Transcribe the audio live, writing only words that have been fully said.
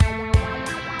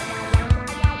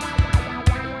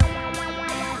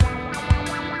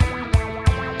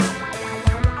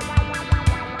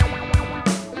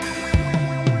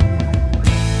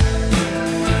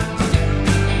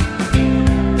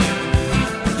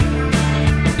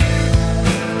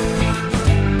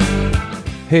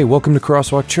Hey, welcome to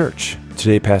Crosswalk Church.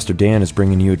 Today, Pastor Dan is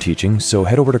bringing you a teaching, so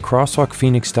head over to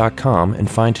crosswalkphoenix.com and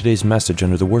find today's message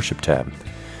under the Worship tab.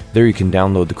 There you can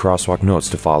download the Crosswalk notes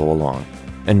to follow along.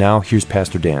 And now, here's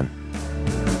Pastor Dan.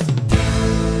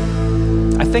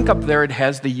 I think up there it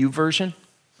has the YouVersion,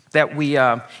 that we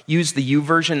use the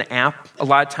YouVersion app a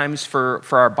lot of times for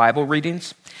our Bible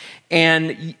readings.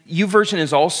 And YouVersion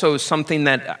is also something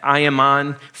that I am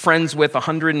on, friends with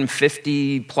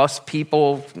 150 plus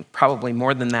people, probably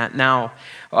more than that now.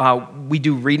 We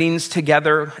do readings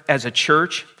together as a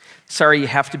church. Sorry, you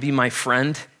have to be my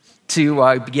friend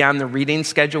to be on the reading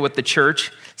schedule with the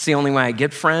church. It's the only way I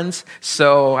get friends,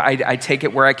 so I take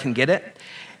it where I can get it.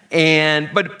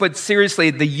 But seriously,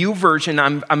 the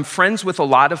YouVersion, I'm friends with a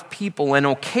lot of people, and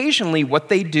occasionally what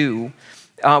they do,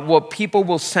 people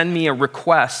will send me a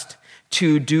request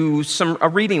to do a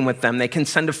reading with them. They can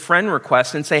send a friend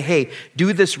request and say, hey,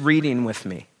 do this reading with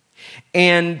me.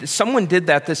 And someone did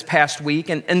that this past week,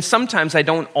 and sometimes I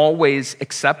don't always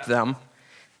accept them.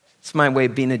 It's my way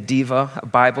of being a diva, a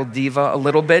Bible diva, a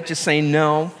little bit, just saying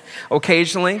no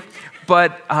occasionally.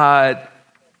 But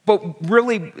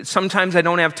really, sometimes I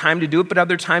don't have time to do it, but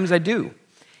other times I do.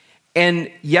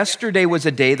 And yesterday was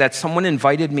a day that someone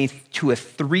invited me to a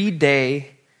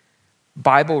 3-day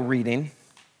Bible reading,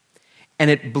 and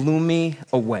it blew me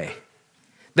away.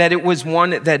 That it was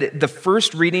the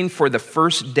first reading for the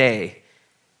first day,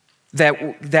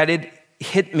 that it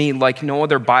hit me like no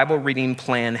other Bible reading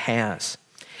plan has.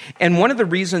 And one of the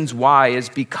reasons why is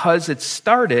because it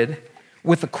started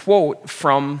with a quote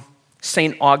from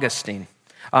St. Augustine,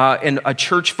 and a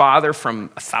church father from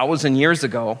 1,000 years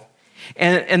ago.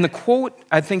 And the quote,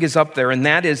 I think, is up there, and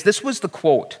that is, this was the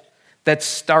quote that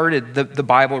started the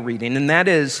Bible reading, and that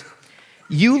is,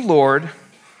 "You, Lord,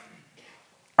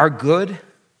 are good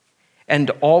and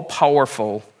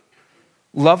all-powerful,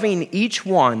 loving each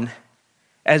one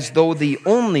as though the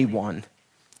only one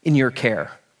in your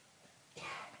care."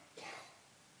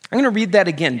 I'm going to read that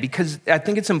again because I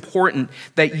think it's important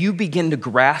that you begin to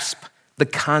grasp the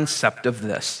concept of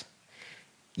this.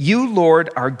 "You, Lord,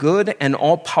 are good and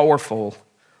all-powerful,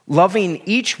 loving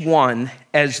each one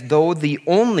as though the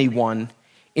only one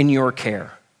in your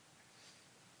care."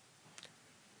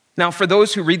 Now, for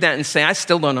those who read that and say, I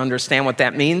still don't understand what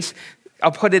that means,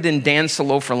 I'll put it in Dan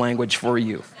Salofer language for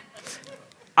you.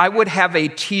 I would have a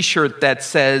t-shirt that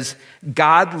says,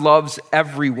 "God loves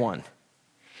everyone."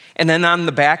 And then on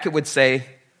the back it would say,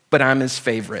 "But I'm his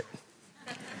favorite."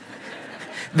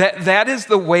 That is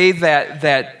the way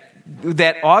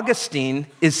that Augustine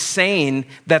is saying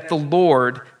that the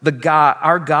Lord,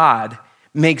 our God,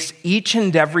 makes each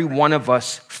and every one of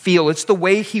us feel. It's the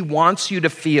way he wants you to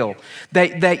feel.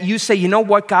 That you say, you know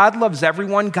what, God loves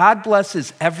everyone, God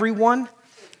blesses everyone,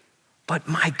 but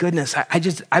my goodness,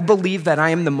 I believe that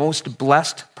I am the most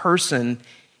blessed person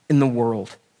in the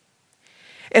world.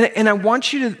 And I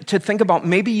want you to think about,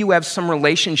 maybe you have some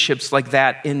relationships like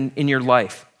that in your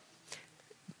life.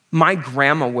 My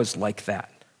grandma was like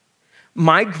that.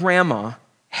 My grandma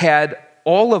had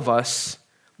all of us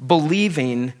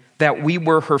believing that we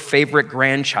were her favorite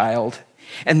grandchild,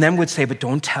 and then would say, but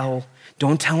don't tell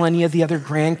any of the other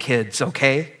grandkids,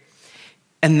 okay?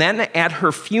 And then at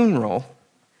her funeral,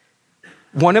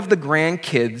 one of the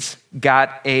grandkids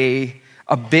got a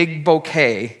big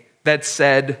bouquet that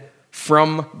said,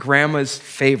 "From Grandma's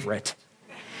favorite."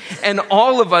 And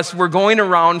all of us were going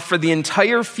around for the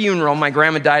entire funeral. My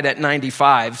grandma died at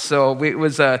 95, so it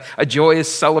was a joyous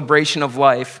celebration of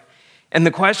life. And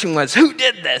the question was, who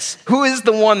did this? Who is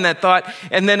the one that thought?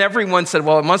 And then everyone said,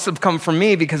 well, it must have come from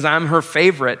me because I'm her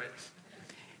favorite.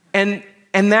 And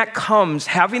that comes,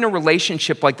 having a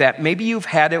relationship like that. Maybe you've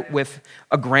had it with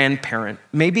a grandparent.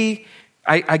 Maybe,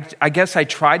 I guess I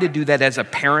try to do that as a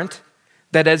parent,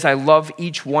 that as I love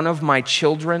each one of my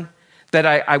children, that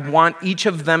I want each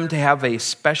of them to have a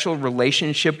special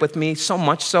relationship with me, so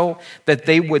much so that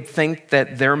they would think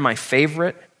that they're my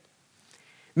favorite.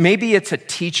 Maybe it's a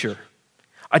teacher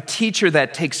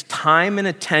that takes time and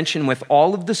attention with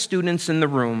all of the students in the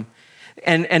room,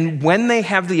 and when they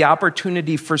have the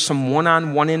opportunity for some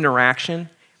one-on-one interaction,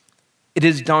 it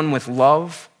is done with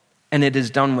love and it is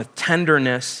done with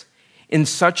tenderness in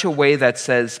such a way that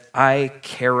says, I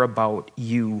care about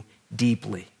you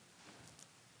deeply.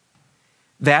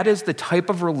 That is the type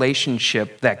of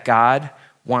relationship that God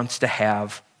wants to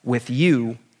have with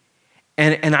you.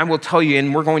 And I will tell you,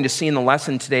 and we're going to see in the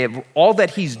lesson today, of all that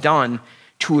he's done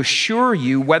to assure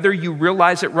you, whether you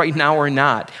realize it right now or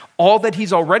not, all that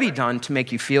he's already done to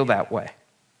make you feel that way.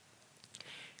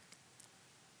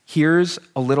 Here's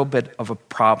a little bit of a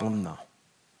problem, though.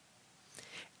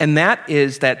 And that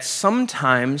is that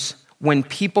sometimes when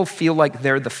people feel like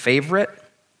they're the favorite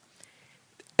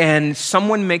and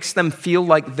someone makes them feel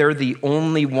like they're the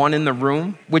only one in the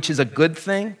room, which is a good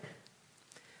thing,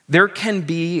 there can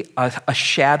be a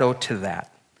shadow to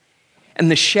that. And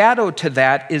the shadow to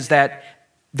that is that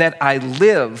I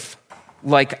live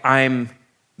like I'm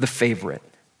the favorite,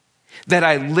 that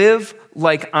I live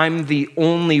like I'm the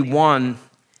only one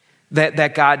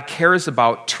that God cares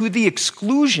about, to the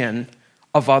exclusion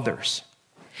of others.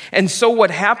 And so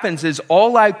what happens is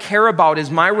all I care about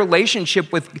is my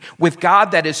relationship with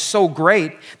God that is so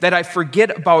great that I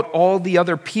forget about all the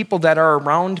other people that are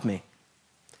around me.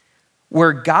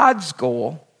 Where God's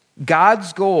goal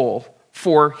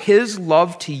for his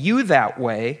love to you that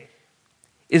way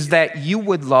is that you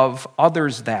would love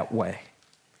others that way.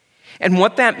 And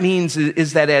what that means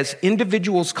is that as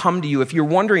individuals come to you, if you're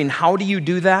wondering how do you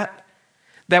do that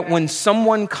when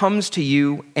someone comes to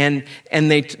you and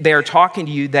they are talking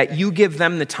to you, that you give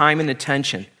them the time and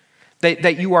attention,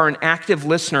 that you are an active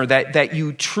listener, that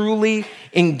you truly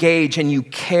engage and you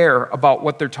care about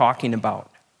what they're talking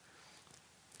about.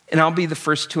 And I'll be the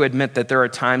first to admit that there are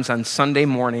times on Sunday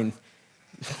morning,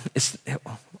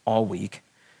 all week,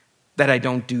 that I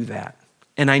don't do that.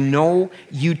 And I know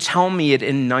you tell me it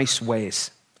in nice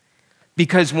ways.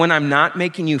 Because when I'm not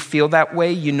making you feel that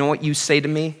way, you know what you say to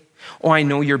me? Oh, I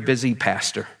know you're busy,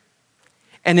 Pastor.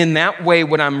 And in that way,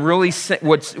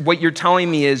 what you're telling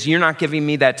me is you're not giving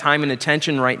me that time and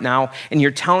attention right now, and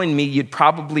you're telling me you'd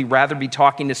probably rather be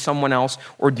talking to someone else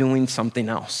or doing something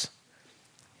else.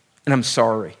 And I'm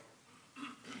sorry.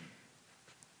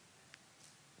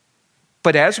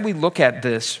 But as we look at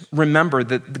this, remember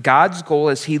that God's goal,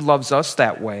 as he loves us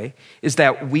that way, is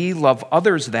that we love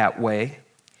others that way.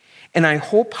 And I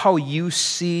hope how you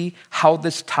see how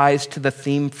this ties to the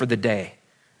theme for the day.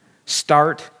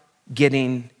 Start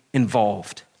getting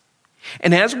involved.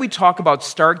 And as we talk about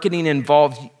start getting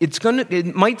involved,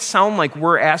 it might sound like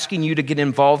we're asking you to get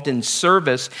involved in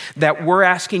service, that we're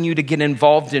asking you to get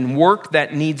involved in work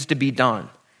that needs to be done.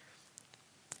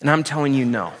 And I'm telling you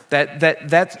no.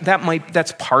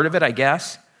 That's part of it, I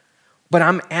guess. But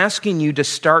I'm asking you to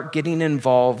start getting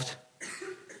involved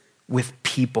with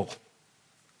people.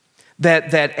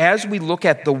 That as we look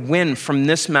at the win from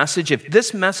this message, if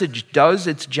this message does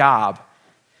its job,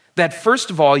 that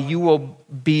first of all, you will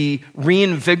be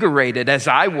reinvigorated as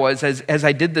I was, as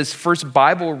I did this first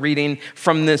Bible reading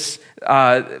from the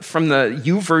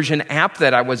YouVersion app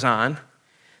that I was on,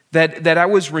 that I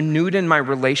was renewed in my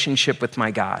relationship with my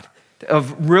God,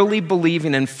 of really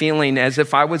believing and feeling as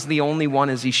if I was the only one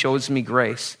as he shows me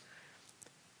grace.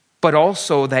 But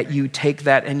also that you take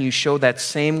that and you show that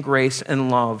same grace and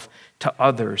love to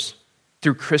others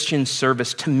through Christian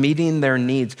service, to meeting their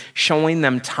needs, showing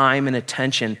them time and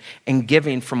attention, and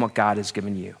giving from what God has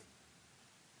given you.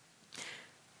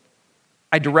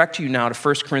 I direct you now to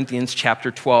 1 Corinthians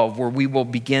chapter 12, where we will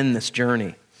begin this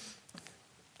journey.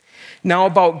 Now,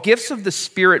 about gifts of the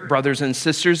Spirit, brothers and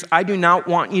sisters, I do not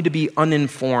want you to be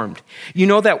uninformed. You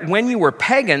know that when you were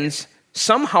pagans,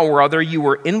 somehow or other you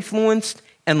were influenced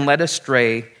and led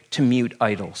astray to mute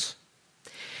idols.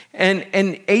 And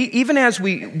even as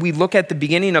we look at the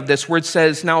beginning of this, where it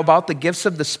says, now about the gifts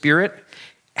of the Spirit,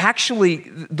 actually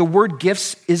the word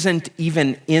gifts isn't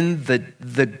even in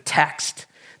the text,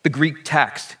 the Greek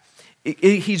text.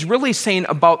 He's really saying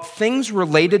about things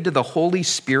related to the Holy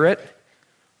Spirit.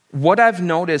 What I've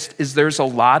noticed is there's a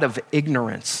lot of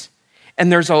ignorance,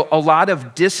 and there's a lot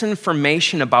of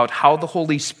disinformation about how the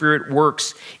Holy Spirit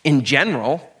works in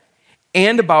general,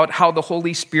 and about how the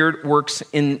Holy Spirit works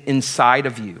inside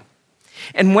of you.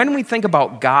 And when we think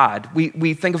about God,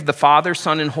 we think of the Father,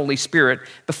 Son, and Holy Spirit.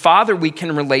 The Father we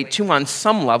can relate to on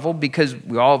some level because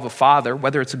we all have a Father,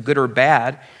 whether it's a good or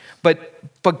bad.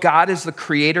 But God is the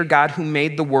Creator, God who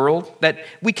made the world, that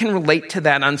we can relate to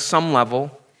that on some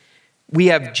level. We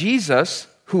have Jesus,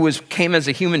 who came as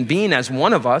a human being as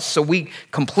one of us, so we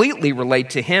completely relate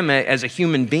to him as a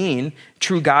human being,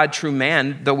 true God, true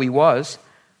man, though he was.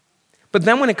 But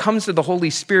then when it comes to the Holy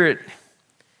Spirit,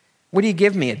 what do you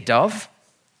give me, a dove?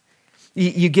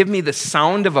 You give me the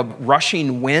sound of a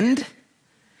rushing wind?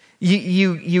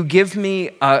 You give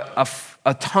me a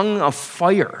tongue of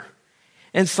fire?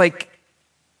 And it's like,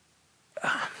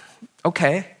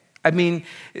 okay. I mean,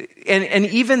 and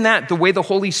even that, the way the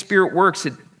Holy Spirit works,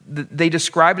 they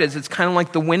describe it as it's kind of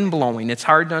like the wind blowing. It's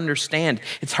hard to understand.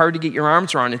 It's hard to get your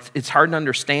arms around. It's hard to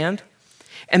understand.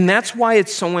 And that's why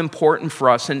it's so important for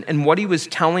us. And what he was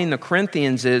telling the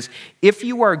Corinthians is, if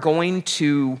you are going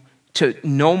to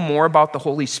know more about the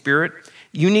Holy Spirit,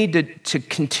 you need to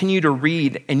continue to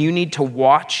read, and you need to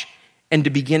watch and to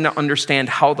begin to understand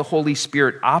how the Holy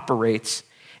Spirit operates,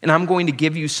 and I'm going to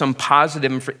give you some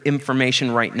positive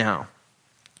information right now.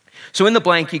 So in the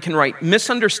blank, you can write,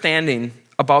 misunderstanding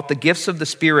about the gifts of the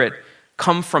Spirit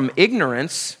come from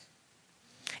ignorance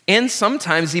and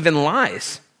sometimes even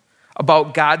lies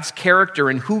about God's character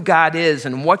and who God is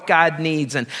and what God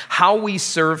needs and how we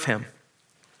serve him.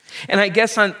 And I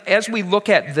guess as we look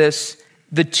at this,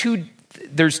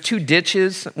 there's two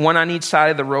ditches, one on each side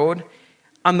of the road.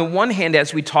 On the one hand,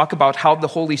 as we talk about how the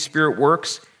Holy Spirit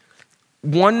works,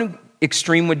 one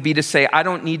extreme would be to say, I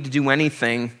don't need to do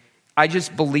anything. I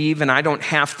just believe and I don't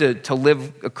have to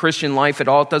live a Christian life at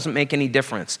all. It doesn't make any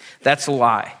difference. That's a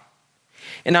lie.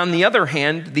 And on the other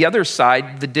hand, the other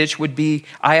side, the ditch would be,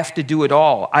 I have to do it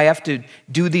all. I have to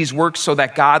do these works so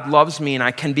that God loves me and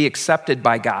I can be accepted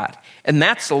by God. And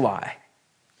that's a lie.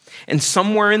 And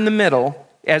somewhere in the middle,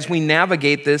 as we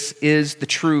navigate this, is the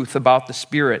truth about the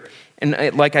Spirit.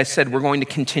 And like I said, we're going to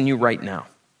continue right now.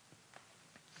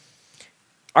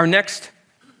 Our next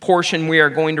portion we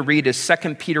are going to read is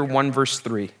 2 Peter 1, verse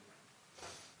 3.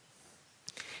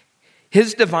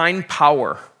 His divine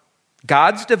power,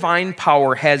 God's divine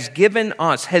power has given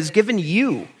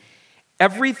you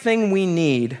everything we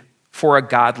need for a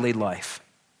godly life.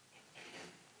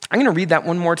 I'm going to read that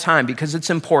one more time because it's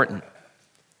important.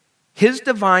 His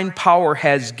divine power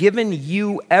has given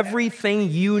you everything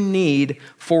you need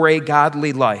for a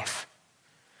godly life.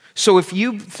 So if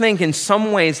you think in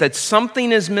some ways that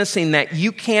something is missing, that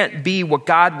you can't be what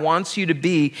God wants you to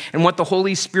be and what the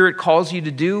Holy Spirit calls you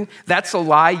to do, that's a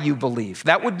lie you believe.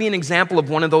 That would be an example of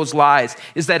one of those lies,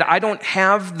 is that I don't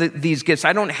have these gifts,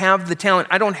 I don't have the talent,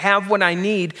 I don't have what I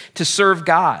need to serve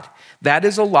God. That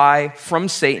is a lie from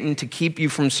Satan to keep you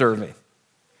from serving.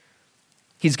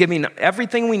 He's giving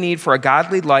everything we need for a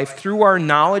godly life through our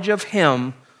knowledge of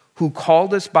him who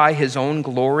called us by his own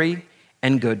glory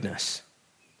and goodness.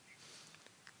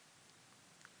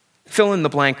 Fill in the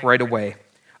blank right away.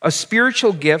 A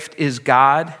spiritual gift is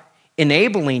God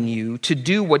enabling you to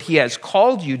do what he has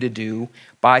called you to do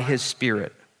by his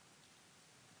Spirit.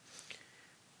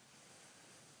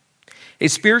 A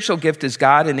spiritual gift is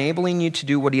God enabling you to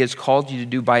do what he has called you to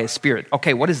do by his Spirit.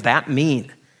 Okay, what does that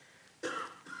mean?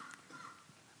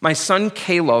 My son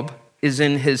Caleb is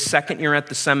in his second year at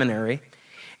the seminary.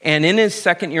 And in his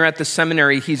second year at the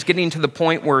seminary, he's getting to the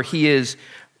point where he is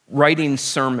writing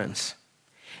sermons.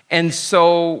 And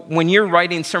so when you're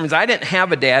writing sermons, I didn't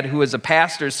have a dad who was a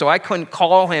pastor, so I couldn't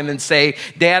call him and say,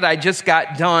 Dad, I just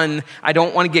got done. I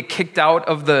don't want to get kicked out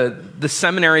of the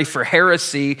seminary for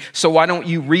heresy, so why don't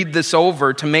you read this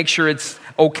over to make sure it's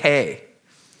okay?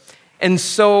 And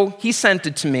so he sent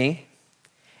it to me,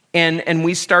 and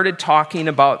we started talking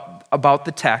about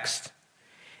the text.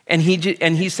 And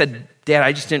he said, Dad,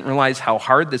 I just didn't realize how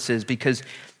hard this is because,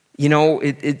 you know,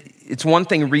 it's one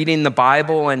thing reading the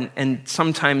Bible and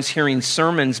sometimes hearing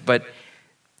sermons, but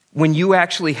when you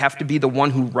actually have to be the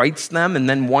one who writes them and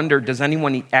then wonder, does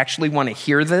anyone actually want to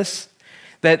hear this?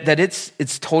 That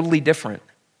it's totally different.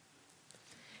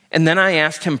 And then I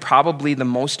asked him probably the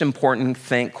most important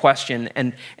question,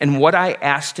 and what I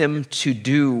asked him to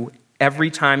do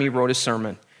every time he wrote a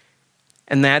sermon.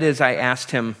 And that is, I asked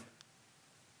him,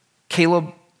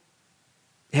 Caleb,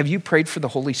 have you prayed for the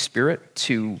Holy Spirit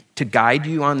to guide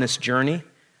you on this journey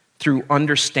through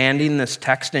understanding this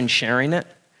text and sharing it?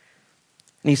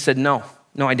 And he said, no,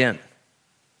 I didn't.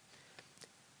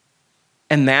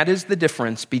 And that is the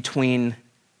difference between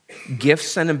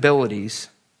gifts and abilities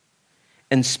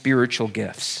and spiritual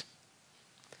gifts.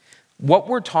 What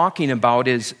we're talking about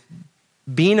is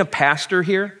being a pastor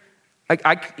here.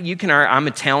 You can argue, I'm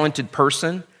a talented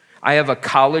person. I have a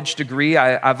college degree.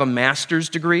 I have a master's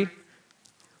degree.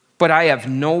 But I have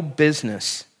no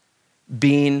business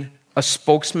being a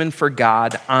spokesman for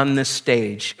God on this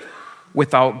stage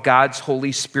without God's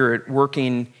Holy Spirit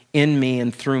working in me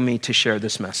and through me to share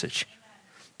this message.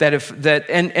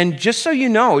 And just so you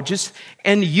know,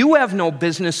 and you have no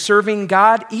business serving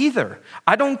God either.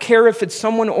 I don't care if it's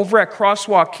someone over at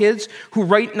Crosswalk Kids who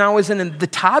right now is in the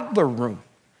toddler room.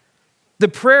 The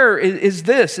prayer is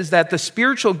that the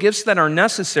spiritual gifts that are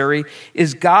necessary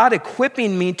is God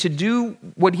equipping me to do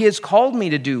what he has called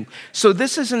me to do. So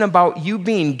this isn't about you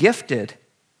being gifted.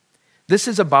 This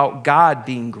is about God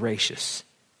being gracious.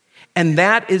 And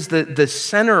that is the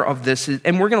center of this.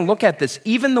 And we're going to look at this.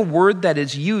 Even the word that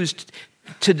is used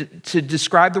to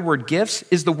describe the word gifts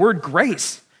is the word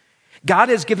grace. God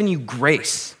has given you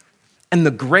grace, and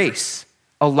the grace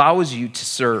allows you to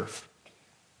serve.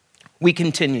 We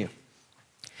continue.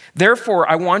 Therefore,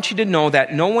 I want you to know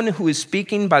that no one who is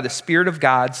speaking by the Spirit of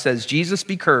God says, Jesus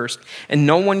be cursed, and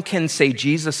no one can say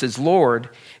Jesus is Lord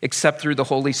except through the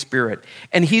Holy Spirit.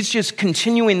 And he's just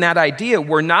continuing that idea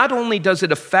where not only does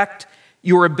it affect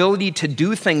your ability to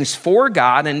do things for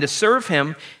God and to serve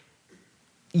him,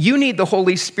 you need the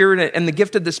Holy Spirit and the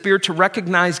gift of the Spirit to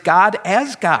recognize God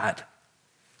as God.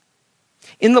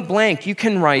 In the blank, you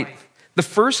can write, the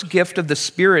first gift of the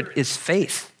Spirit is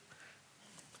faith.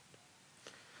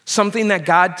 Something that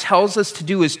God tells us to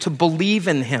do is to believe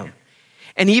in him.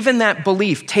 And even that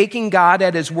belief, taking God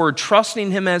at his word,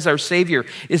 trusting him as our Savior,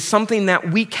 is something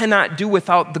that we cannot do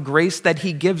without the grace that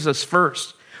he gives us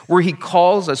first, where he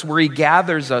calls us, where he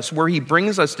gathers us, where he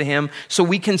brings us to him, so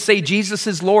we can say Jesus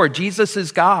is Lord, Jesus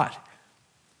is God.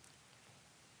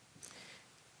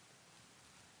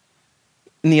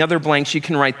 In the other blanks, you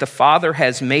can write, the Father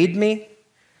has made me,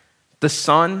 the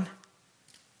Son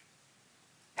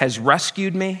has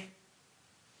rescued me,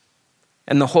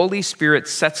 and the Holy Spirit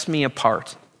sets me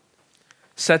apart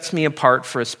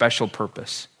for a special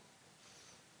purpose.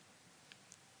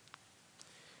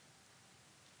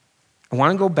 I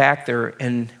want to go back there,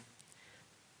 and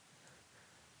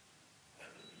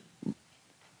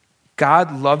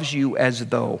God loves you as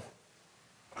though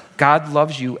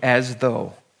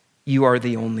you are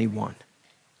the only one.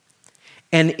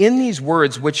 And in these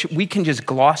words, which we can just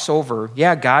gloss over,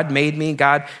 yeah, God made me,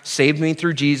 God saved me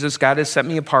through Jesus, God has set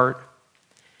me apart.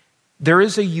 There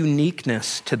is a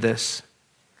uniqueness to this.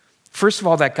 First of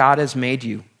all, that God has made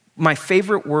you. My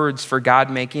favorite words for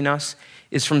God making us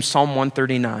is from Psalm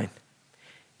 139.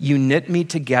 You knit me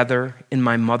together in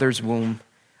my mother's womb.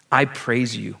 I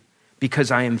praise you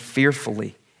because I am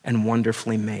fearfully and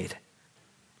wonderfully made.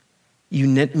 You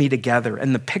knit me together.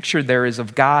 And the picture there is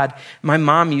of God. My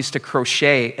mom used to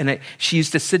crochet, and she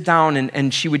used to sit down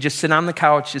and she would just sit on the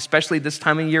couch, especially this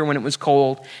time of year when it was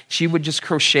cold. She would just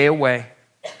crochet away.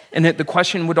 And the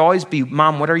question would always be,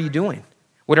 Mom, what are you doing?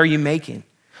 What are you making?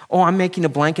 Oh, I'm making a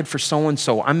blanket for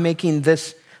so-and-so. I'm making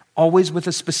this, always with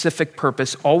a specific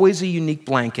purpose, always a unique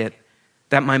blanket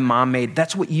that my mom made.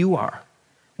 That's what you are.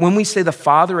 When we say the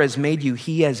Father has made you,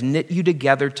 he has knit you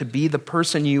together to be the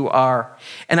person you are.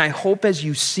 And I hope as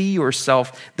you see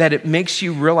yourself that it makes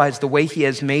you realize the way he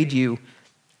has made you,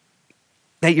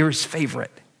 that you're his favorite.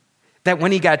 That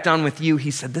when he got done with you, he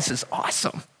said, this is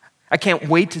awesome. I can't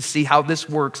wait to see how this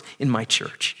works in my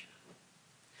church.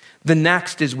 The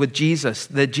next is with Jesus,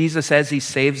 that Jesus as he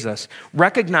saves us,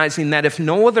 recognizing that if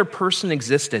no other person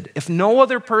existed in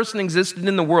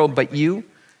the world but you,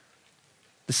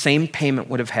 the same payment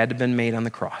would have had to been made on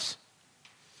the cross.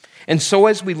 And so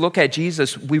as we look at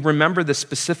Jesus, we remember the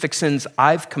specific sins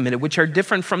I've committed, which are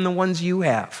different from the ones you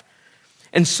have.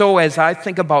 And so as I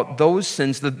think about those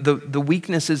sins, the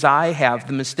weaknesses I have,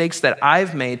 the mistakes that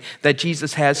I've made, that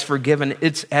Jesus has forgiven,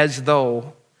 it's as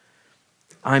though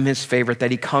I'm his favorite,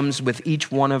 that he comes with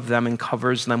each one of them and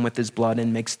covers them with his blood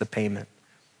and makes the payment.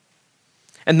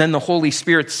 And then the Holy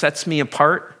Spirit sets me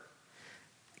apart.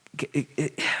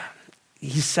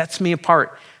 He sets me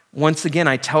apart. Once again,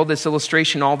 I tell this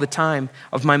illustration all the time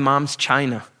of my mom's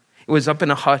china. It was up in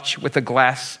a hutch with a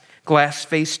glass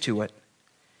face to it.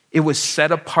 It was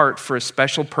set apart for a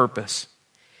special purpose.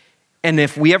 And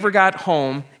if we ever got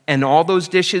home and all those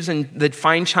dishes and the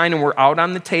fine china were out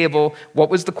on the table, what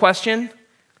was the question?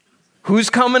 Who's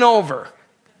coming over?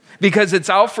 Because it's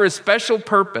out for a special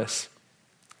purpose.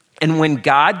 And when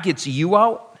God gets you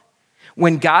out,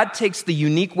 when God takes the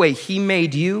unique way he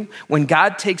made you, when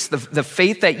God takes the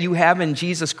faith that you have in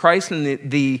Jesus Christ and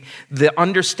the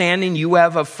understanding you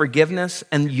have of forgiveness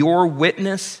and your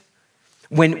witness,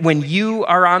 when you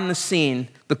are on the scene,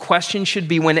 the question should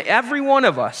be, when every one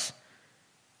of us,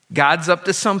 God's up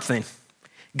to something.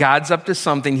 God's up to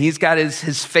something. He's got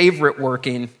his favorite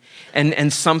working,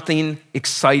 and something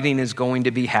exciting is going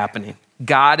to be happening.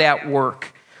 God at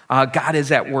work. God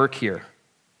is at work here.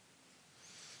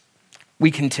 We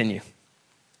continue.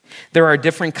 There are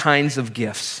different kinds of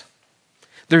gifts.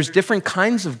 There's different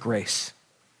kinds of grace.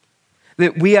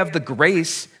 That we have the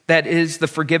grace that is the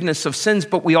forgiveness of sins,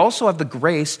 but we also have the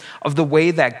grace of the way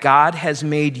that God has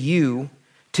made you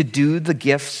to do the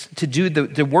gifts, to do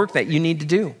the work that you need to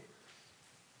do.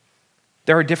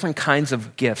 There are different kinds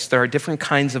of gifts. There are different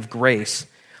kinds of grace,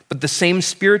 but the same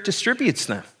Spirit distributes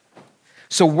them.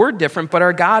 So we're different, but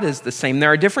our God is the same.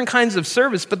 There are different kinds of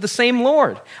service, but the same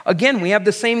Lord. Again, we have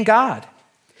the same God.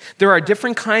 There are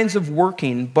different kinds of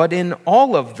working, but in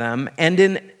all of them and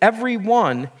in every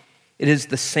one, it is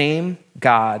the same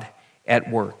God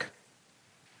at work.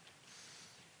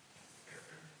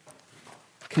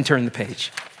 You can turn the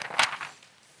page.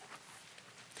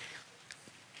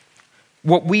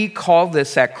 What we call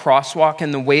this at Crosswalk,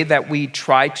 and the way that we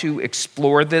try to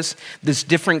explore this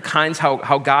different kinds,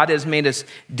 how God has made us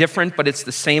different, but it's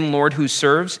the same Lord who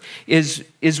serves, is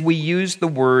we use the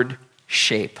word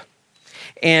shape.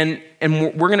 And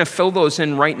we're going to fill those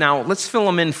in right now. Let's fill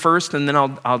them in first, and then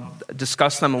I'll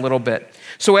discuss them a little bit.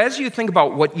 So as you think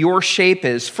about what your shape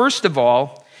is, first of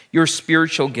all, your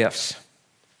spiritual gifts.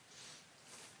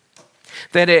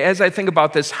 That as I think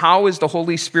about this, how is the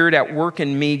Holy Spirit at work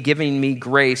in me, giving me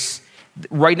grace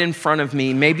right in front of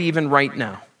me, maybe even right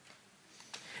now?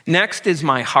 Next is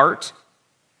my heart.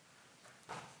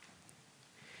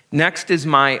 Next is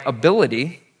my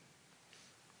ability.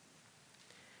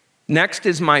 Next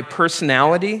is my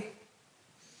personality.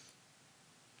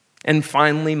 And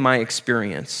finally, my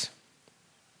experience.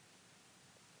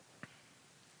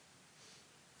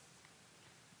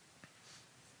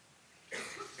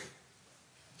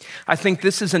 I think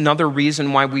this is another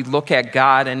reason why we look at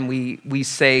God and we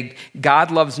say,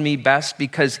 God loves me best,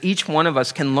 because each one of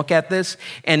us can look at this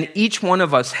and each one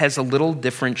of us has a little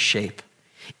different shape.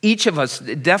 Each of us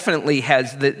definitely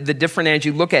has the different, as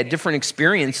you look at different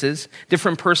experiences,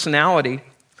 different personality.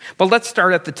 But let's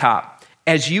start at the top.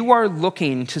 As you are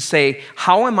looking to say,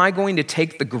 how am I going to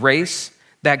take the grace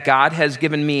that God has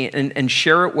given me and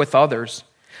share it with others?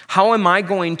 How am I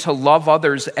going to love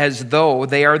others as though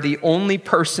they are the only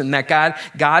person that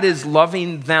God is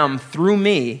loving them through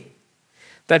me?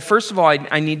 That first of all,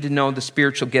 I need to know the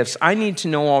spiritual gifts. I need to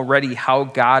know already how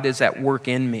God is at work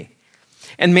in me.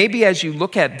 And maybe as you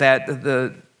look at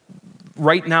that,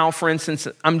 right now, for instance,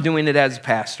 I'm doing it as a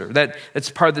pastor. That's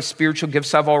part of the spiritual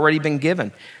gifts I've already been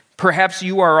given. Perhaps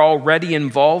you are already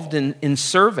involved in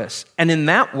service. And in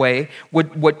that way,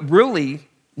 what really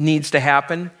needs to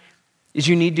happen is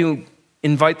you need to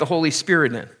invite the Holy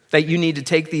Spirit in. That you need to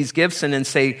take these gifts in and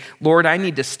say, Lord, I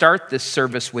need to start this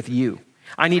service with you.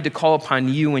 I need to call upon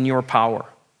you and your power.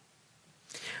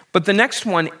 But the next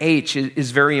one, H,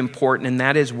 is very important, and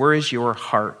that is, where is your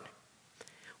heart?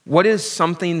 What is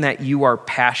something that you are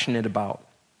passionate about?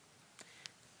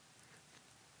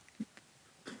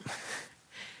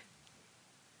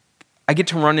 I get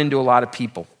to run into a lot of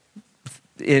people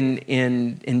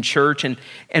in church,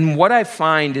 and what I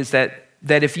find is that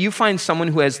if you find someone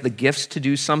who has the gifts to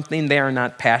do something they are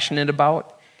not passionate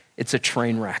about, it's a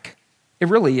train wreck. It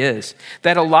really is.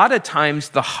 That a lot of times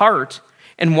the heart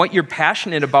and what you're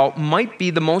passionate about might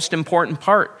be the most important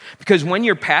part, because when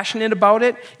you're passionate about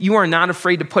it, you are not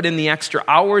afraid to put in the extra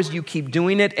hours. You keep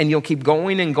doing it, and you'll keep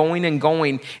going and going and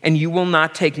going, and you will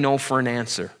not take no for an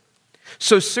answer.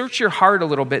 So search your heart a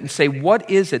little bit and say, what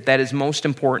is it that is most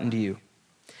important to you?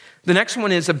 The next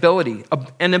one is ability.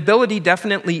 And ability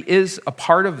definitely is a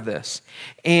part of this.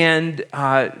 And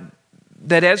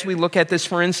that as we look at this,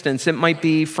 for instance, it might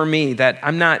be for me that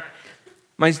I'm not,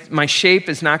 my shape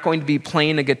is not going to be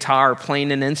playing a guitar,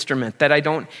 playing an instrument, that I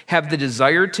don't have the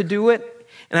desire to do it.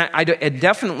 And I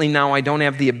definitely now I don't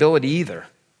have the ability either.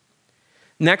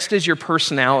 Next is your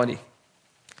personality.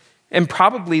 And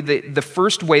probably the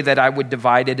first way that I would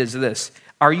divide it is this.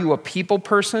 Are you a people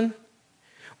person?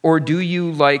 Or do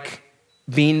you like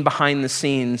being behind the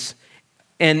scenes?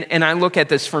 And I look at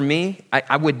this, for me,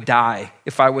 I would die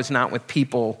if I was not with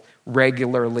people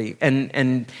regularly.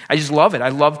 And I just love it. I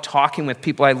love talking with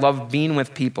people. I love being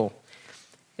with people.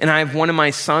 And I have one of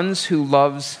my sons who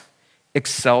loves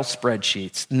Excel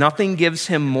spreadsheets. Nothing gives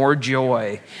him more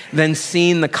joy than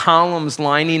seeing the columns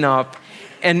lining up.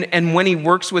 And when he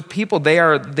works with people, they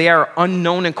are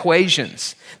unknown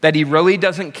equations that he really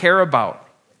doesn't care about.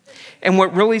 And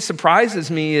what really surprises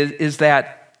me is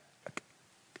that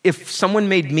if someone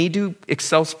made me do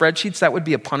Excel spreadsheets, that would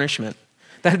be a punishment.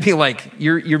 That'd be like,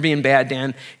 you're being bad,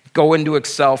 Dan. Go into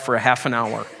Excel for a half an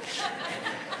hour.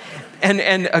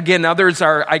 And again, others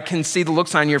are, I can see the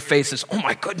looks on your faces. Oh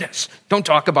my goodness, don't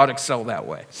talk about Excel that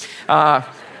way.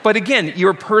 But again,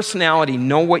 your personality,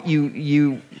 know what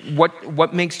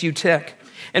what makes you tick.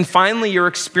 And finally, your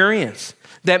experience.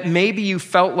 That maybe you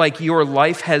felt like your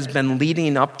life has been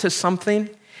leading up to something,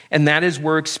 and that is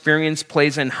where experience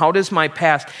plays in. How does my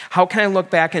past, how can I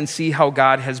look back and see how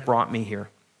God has brought me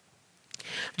here?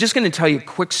 I'm just going to tell you a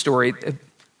quick story.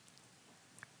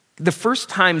 The first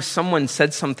time someone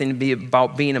said something to me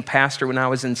about being a pastor when I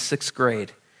was in 6th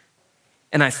grade,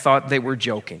 and I thought they were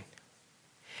joking.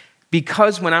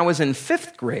 Because when I was in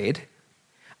 5th grade,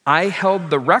 I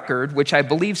held the record, which I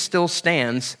believe still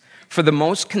stands, for the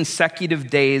most consecutive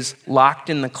days locked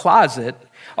in the closet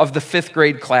of the 5th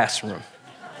grade classroom.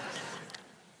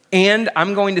 And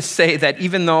I'm going to say that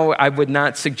even though I would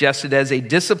not suggest it as a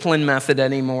discipline method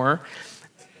anymore,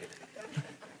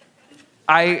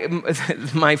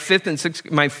 my fourth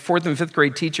and fifth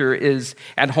grade teacher is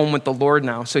at home with the Lord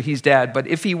now, so he's dead. But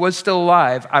if he was still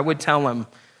alive, I would tell him,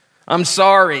 I'm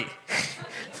sorry.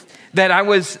 That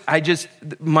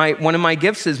one of my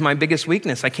gifts is my biggest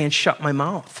weakness. I can't shut my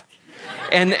mouth.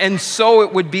 And so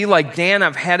it would be like, Dan,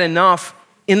 I've had enough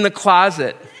in the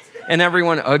closet. And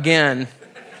everyone, again.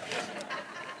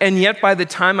 And yet by the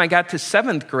time I got to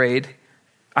seventh grade,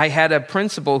 I had a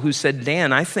principal who said,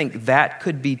 Dan, I think that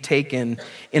could be taken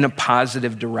in a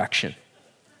positive direction.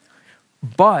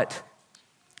 But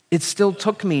it still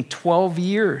took me 12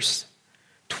 years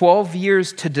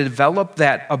to develop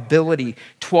that ability,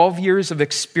 12 years of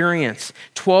experience,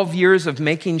 12 years of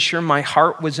making sure my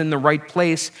heart was in the right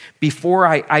place before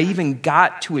I even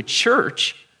got to a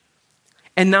church.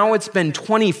 And now it's been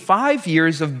 25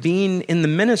 years of being in the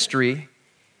ministry,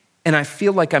 and I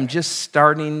feel like I'm just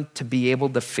starting to be able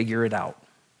to figure it out.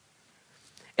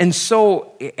 And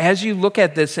so as you look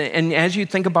at this and as you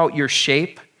think about your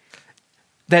shape,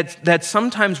 that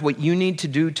sometimes what you need to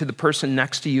do to the person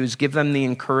next to you is give them the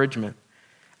encouragement.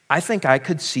 I think I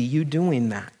could see you doing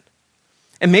that.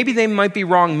 And maybe they might be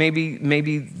wrong, maybe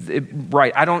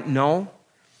right, I don't know.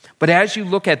 But as you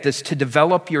look at this, to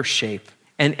develop your shape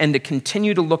and to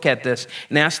continue to look at this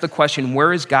and ask the question,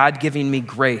 where is God giving me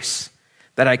grace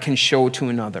that I can show to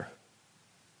another?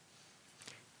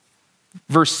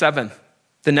 Verse 7,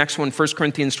 the next one, 1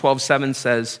 Corinthians 12:7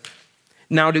 says,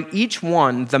 now to each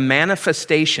one, the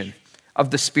manifestation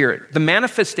of the Spirit. The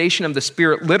manifestation of the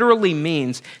Spirit literally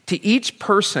means to each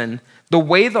person, the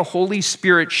way the Holy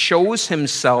Spirit shows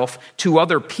himself to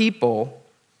other people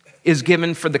is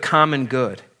given for the common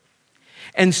good.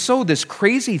 And so this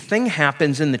crazy thing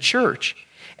happens in the church,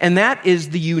 and that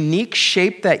is the unique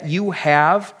shape that you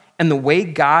have and the way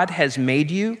God has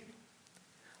made you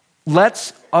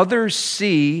lets others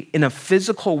see in a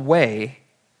physical way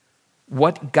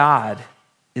what God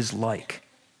is like.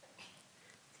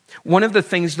 One of the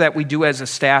things that we do as a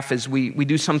staff is we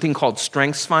do something called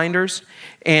Strengths Finders,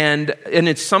 and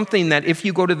it's something that if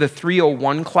you go to the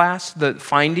 301 class, the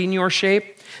Finding Your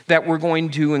Shape, that we're going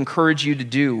to encourage you to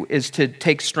do is to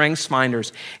take Strengths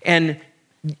Finders. And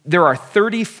there are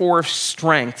 34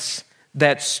 strengths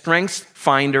that Strengths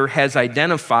Finder has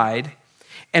identified,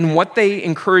 and what they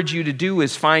encourage you to do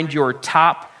is find your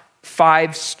top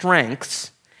 5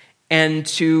 strengths and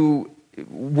to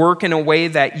work in a way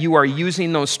that you are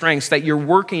using those strengths, that you're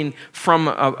working from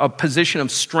a position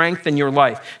of strength in your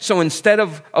life. So instead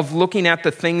of looking at the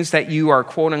things that you are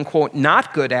quote unquote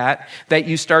not good at, that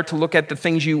you start to look at the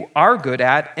things you are good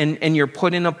at and you're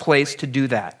put in a place to do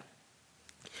that.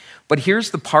 But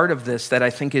here's the part of this that I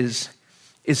think is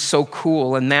so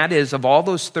cool, and that is of all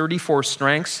those 34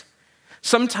 strengths,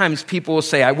 sometimes people will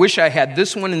say, I wish I had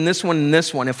this one and this one and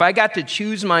this one. If I got to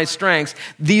choose my strengths,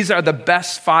 these are the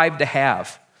best 5 to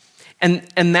have. And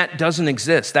that doesn't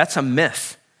exist. That's a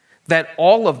myth. That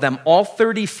all of them, all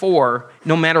 34,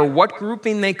 no matter what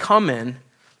grouping they come in,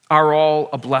 are all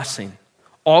a blessing.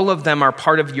 All of them are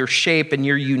part of your shape and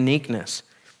your uniqueness.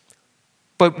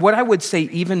 But what I would say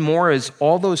even more is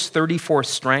all those 34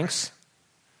 strengths,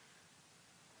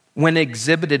 when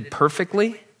exhibited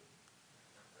perfectly,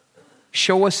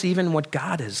 show us even what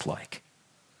God is like.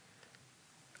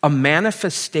 A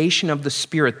manifestation of the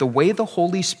Spirit, the way the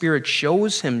Holy Spirit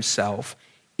shows himself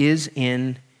is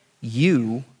in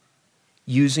you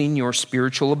using your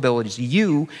spiritual abilities.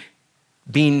 You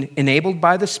being enabled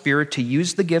by the Spirit to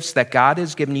use the gifts that God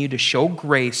has given you to show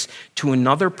grace to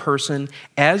another person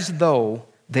as though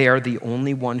they are the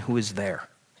only one who is there.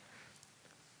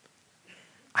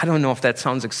 I don't know if that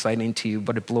sounds exciting to you,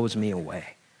 but it blows me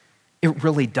away. It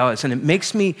really does. And it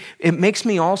makes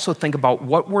me also think about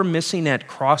what we're missing at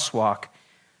Crosswalk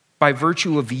by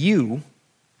virtue of you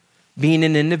being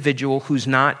an individual who's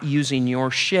not using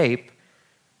your shape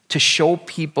to show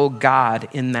people God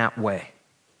in that way.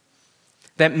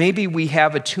 That maybe we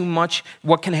have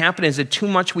what can happen is that too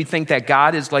much we think that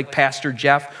God is like Pastor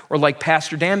Jeff or like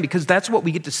Pastor Dan because that's what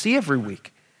we get to see every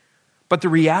week. But the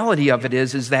reality of it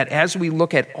is that as we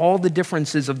look at all the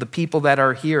differences of the people that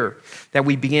are here, that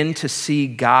we begin to see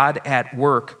God at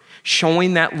work,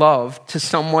 showing that love to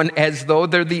someone as though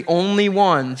they're the only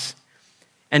ones,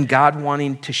 and God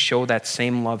wanting to show that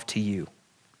same love to you.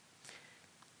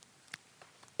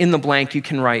 In the blank, you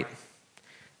can write,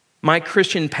 my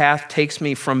Christian path takes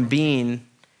me from being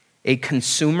a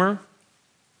consumer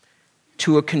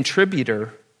to a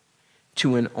contributor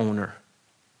to an owner.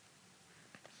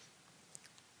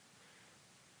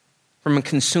 From a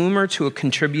consumer to a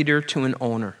contributor to an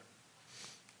owner.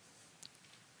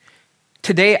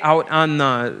 Today out on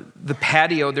the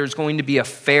patio, there's going to be a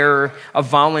fair, a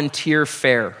volunteer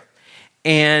fair.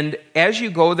 And as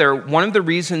you go there, one of the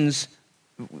reasons,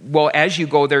 as you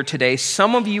go there today,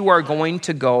 some of you are going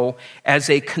to go as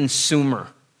a consumer.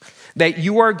 That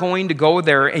you are going to go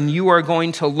there and you are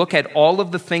going to look at all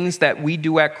of the things that we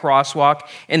do at Crosswalk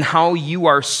and how you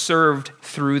are served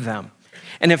through them.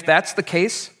 And if that's the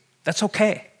case, that's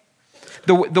okay.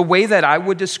 The way that I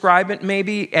would describe it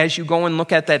maybe as you go and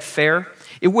look at that fair,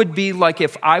 it would be like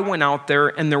if I went out there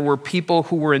and there were people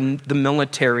who were in the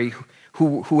military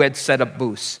who had set up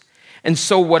booths. And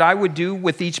so what I would do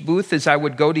with each booth is I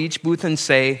would go to each booth and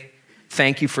say,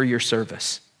 thank you for your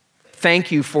service.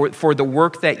 Thank you for the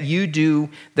work that you do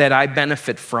that I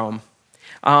benefit from.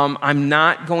 I'm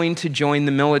not going to join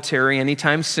the military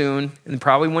anytime soon, and it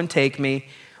probably wouldn't take me,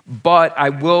 but I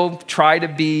will try to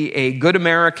be a good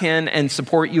American and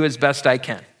support you as best I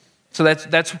can. So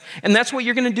that's what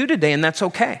you're going to do today, and that's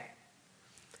okay.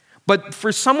 But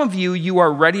for some of you, you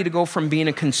are ready to go from being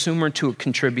a consumer to a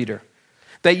contributor.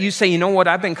 That you say, you know what,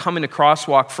 I've been coming to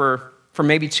Crosswalk for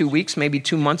maybe 2 weeks, maybe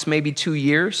 2 months, maybe 2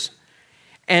 years.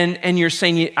 And you're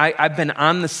saying, I've been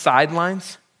on the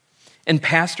sidelines. And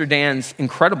Pastor Dan's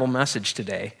incredible message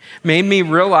today made me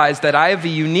realize that I have a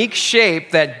unique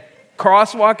shape that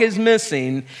Crosswalk is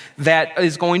missing that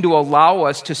is going to allow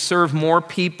us to serve more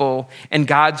people, and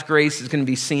God's grace is going to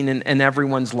be seen in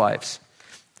everyone's lives.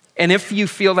 And if you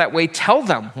feel that way, tell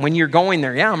them when you're going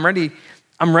there, yeah,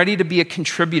 I'm ready to be a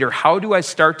contributor. How do I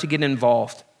start to get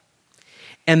involved?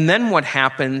 And then what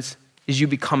happens is you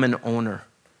become an owner.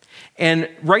 And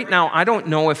right now, I don't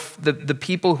know if the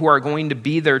people who are going to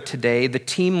be there today, the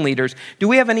team leaders, do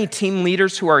we have any team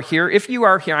leaders who are here? If you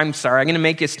are here, I'm sorry, I'm going to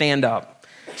make you stand up.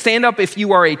 Stand up if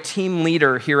you are a team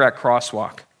leader here at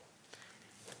Crosswalk.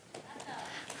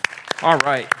 All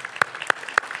right.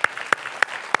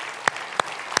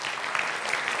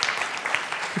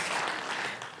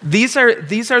 These are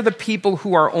the people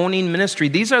who are owning ministry.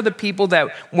 These are the people that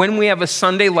when we have a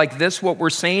Sunday like this, what we're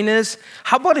saying is,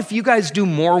 how about if you guys do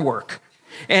more work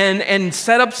and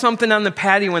set up something on the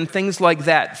patio and things like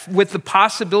that with the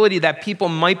possibility that people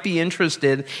might be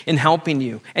interested in helping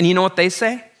you. And you know what they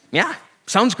say? Yeah,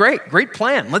 sounds great. Great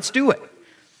plan. Let's do it.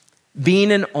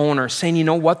 Being an owner, saying, you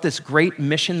know what, this great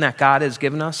mission that God has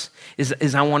given us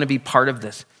is I want to be part of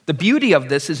this. The beauty of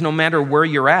this is no matter where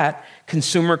you're at,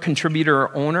 consumer, contributor,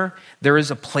 or owner, there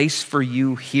is a place for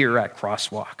you here at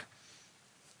Crosswalk.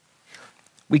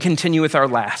 We continue with our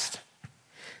last.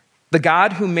 The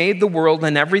God who made the world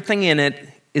and everything in it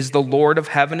is the Lord of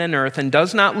heaven and earth and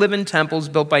does not live in temples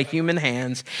built by human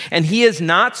hands, and he is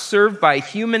not served by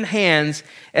human hands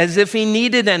as if he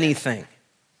needed anything.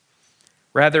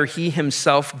 Rather, he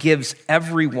himself gives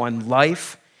everyone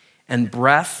life and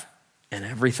breath and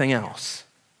everything else.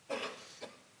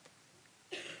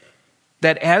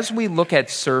 That as we look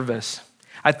at service,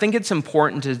 I think it's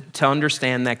important to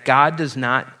understand that God does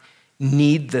not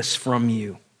need this from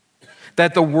you.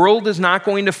 That the world is not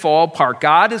going to fall apart.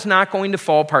 God is not going to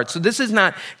fall apart. So this is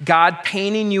not God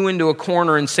painting you into a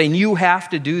corner and saying, you have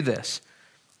to do this.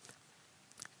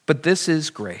 But this is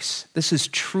grace. This is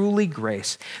truly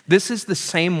grace. This is the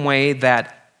same way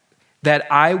that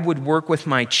I would work with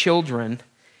my children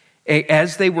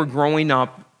as they were growing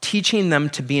up, teaching them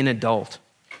to be an adult.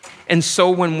 And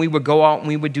so when we would go out and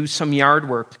we would do some yard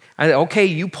work, I said, okay,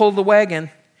 you pull the wagon.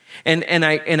 And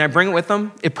I bring it with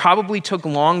them. It probably took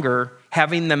longer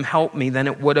having them help me than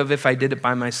it would have if I did it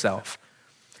by myself.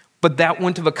 But that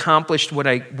wouldn't have accomplished what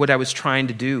I was trying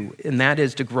to do, and that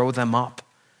is to grow them up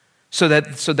so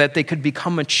that they could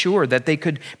become mature, that they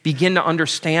could begin to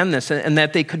understand this, and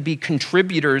that they could be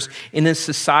contributors in a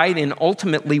society, and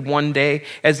ultimately one day,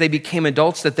 as they became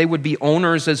adults, that they would be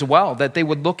owners as well, that they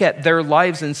would look at their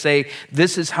lives and say,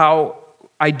 this is how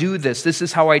I do this. This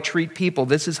is how I treat people.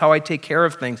 This is how I take care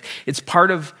of things. It's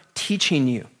part of teaching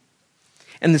you.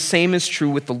 And the same is true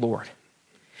with the Lord.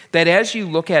 That as you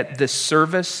look at this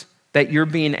service that you're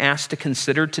being asked to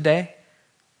consider today,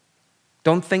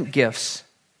 don't think gifts,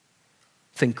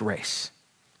 think grace.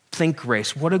 Think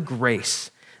grace. What a grace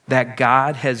that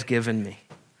God has given me.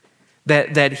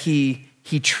 That he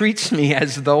treats me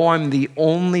as though I'm the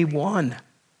only one.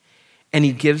 And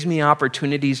he gives me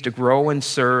opportunities to grow and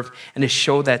serve and to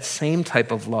show that same type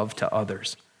of love to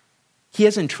others. He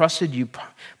has entrusted you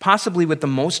possibly with the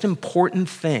most important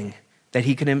thing that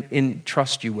he could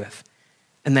entrust you with,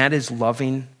 and that is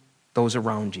loving those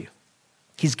around you.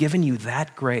 He's given you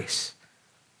that grace.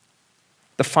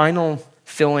 The final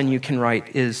fill-in you can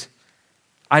write is,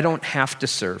 I don't have to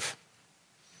serve.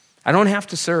 I don't have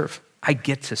to serve. I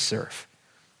get to serve.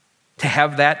 To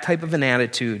have that type of an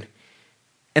attitude.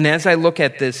 And as I look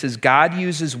at this, as God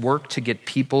uses work to get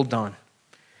people done,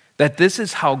 that this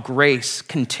is how grace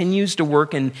continues to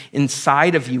work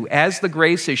inside of you. As the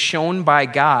grace is shown by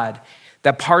God,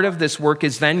 that part of this work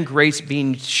is then grace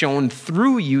being shown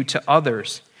through you to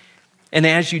others. And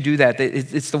as you do that,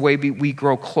 it's the way we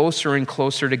grow closer and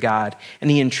closer to God,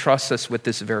 and he entrusts us with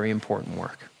this very important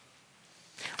work.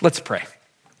 Let's pray.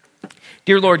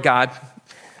 Dear Lord God,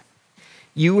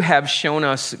 you have shown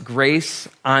us grace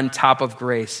on top of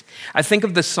grace. I think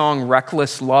of the song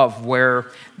Reckless Love,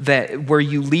 where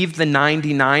you leave the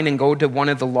 99 and go to one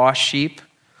of the lost sheep.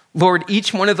 Lord,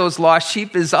 each one of those lost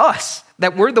sheep is us,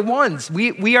 that we're the ones.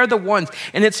 We are the ones.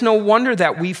 And it's no wonder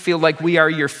that we feel like we are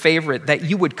your favorite, that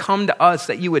you would come to us,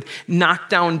 that you would knock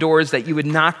down doors, that you would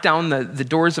knock down the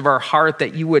doors of our heart,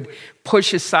 that you would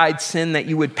push aside sin, that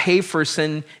you would pay for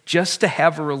sin just to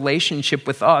have a relationship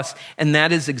with us. And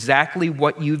that is exactly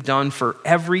what you've done for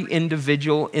every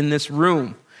individual in this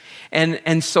room.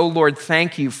 And so, Lord,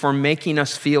 thank you for making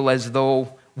us feel as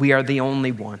though we are the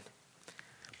only one.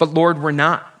 But Lord, we're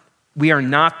not. We are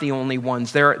not the only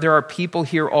ones. There are people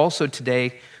here also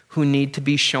today who need to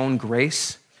be shown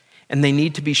grace, and they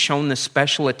need to be shown the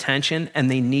special attention,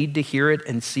 and they need to hear it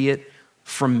and see it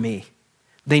from me.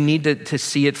 They need to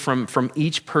see it from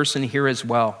each person here as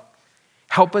well.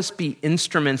 Help us be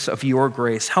instruments of your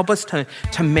grace. Help us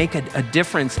to make a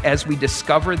difference as we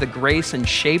discover the grace and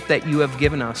shape that you have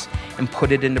given us and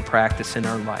put it into practice in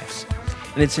our lives.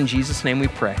 And it's in Jesus' name we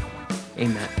pray.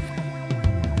 Amen.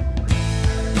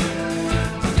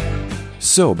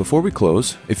 So, before we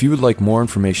close, if you would like more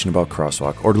information about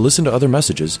Crosswalk or to listen to other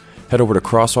messages, head over to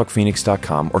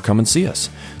crosswalkphoenix.com or come and see us.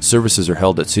 Services are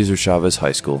held at Cesar Chavez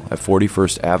High School at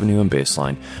 41st Avenue and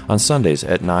Baseline on Sundays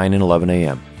at 9 and 11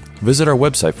 a.m. Visit our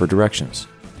website for directions.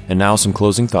 And now some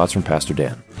closing thoughts from Pastor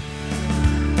Dan.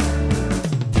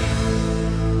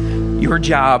 Your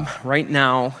job right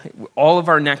now, all of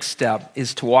our next step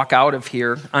is to walk out of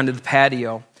here onto the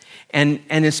patio. And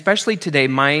especially today,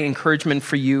 my encouragement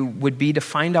for you would be to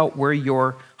find out where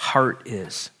your heart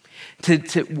is.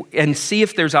 And see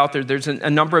if there's out there. There's a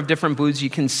number of different booths you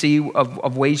can see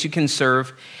of ways you can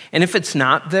serve. And if it's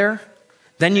not there,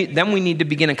 then we need to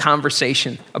begin a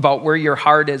conversation about where your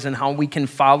heart is and how we can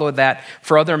follow that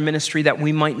for other ministry that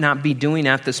we might not be doing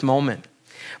at this moment.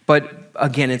 But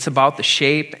again, it's about the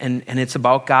shape and it's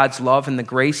about God's love and the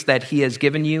grace that he has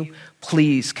given you.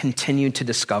 Please continue to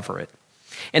discover it.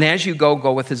 And as you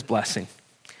go with his blessing.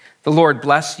 The Lord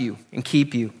bless you and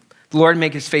keep you. The Lord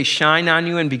make his face shine on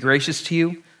you and be gracious to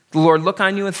you. The Lord look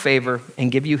on you with favor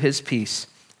and give you his peace.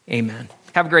 Amen.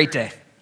 Have a great day.